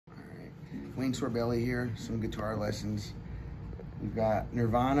Wayne Sorbelli here, some guitar lessons. We've got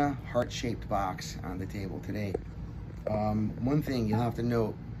Nirvana heart-shaped box on the table today. One thing you'll have to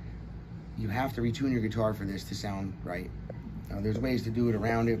note, you have to retune your guitar for this to sound right. There's ways to do it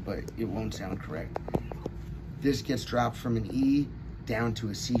around it, but it won't sound correct. This gets dropped from an E down to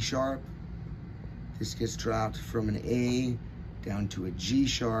a C sharp. This gets dropped from an A down to a G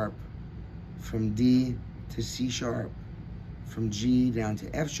sharp, from D to C sharp, from G down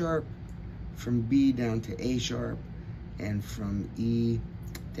to F sharp, from B down to A sharp, and from E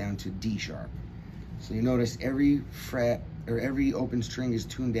down to D sharp. So you notice every fret or every open string is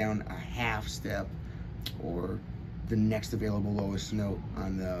tuned down a half step or the next available lowest note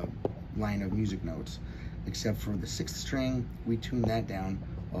on the line of music notes. Except for the sixth string, we tuned that down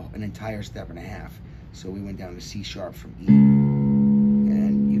an entire step and a half. So we went down to C sharp from E.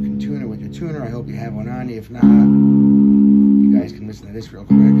 And you can tune it with your tuner. I hope you have one on you. If not, you guys can listen to this real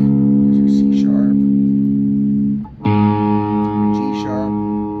quick. Here's your C sharp, your G sharp,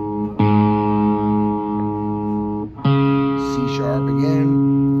 C sharp again.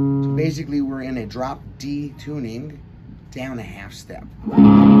 So basically we're in a drop D tuning down a half step.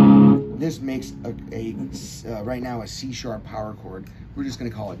 This makes right now a C sharp power chord. We're just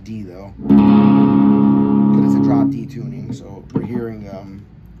gonna call it D though, but it's a drop D tuning. So we're hearing,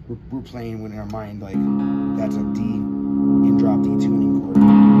 we're playing in our mind like that's a D in drop D tuning chord.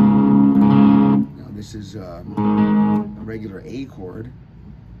 Now this is a regular A chord.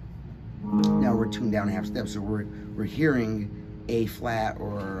 Now we're tuned down a half step, so we're hearing A flat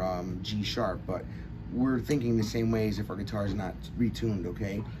or G sharp, but we're thinking the same way as if our guitar is not retuned,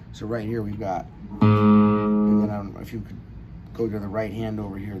 okay? So right here we've got, and then if you could go to the right hand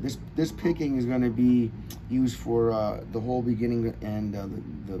over here, this picking is going to be used for the whole beginning and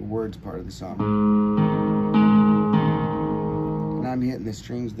the words part of the song. And I'm hitting the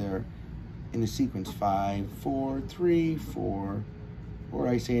strings there in the sequence 5, 4, 3, 4, or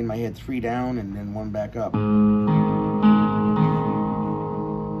I say in my head 3 down and then 1 back up.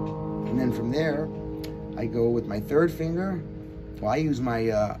 And then from there, I go with my third finger. Well, I use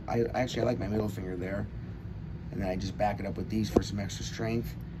my, I like my middle finger there. And then I just back it up with these for some extra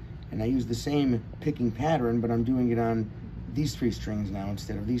strength. And I use the same picking pattern, but I'm doing it on these 3 strings now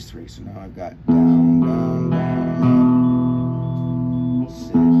instead of these 3. So now I've got down, down, down, up,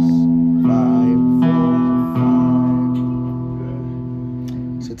 6, 5,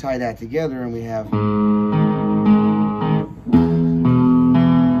 4, 5. So tie that together and we have, and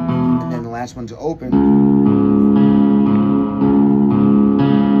then the last one to open.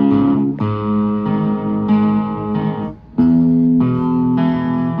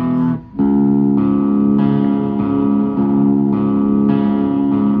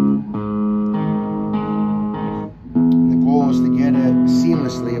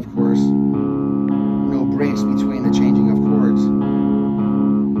 Seamlessly, of course, no breaks between the changing of chords.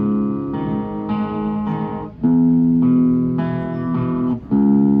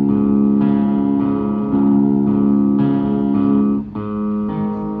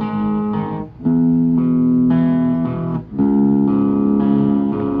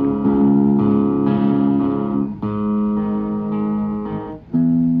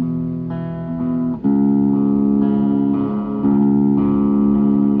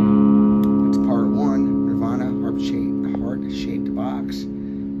 Shaped box.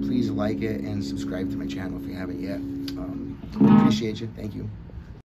 Please like it and subscribe to my channel if you haven't yet. Appreciate you. Thank you.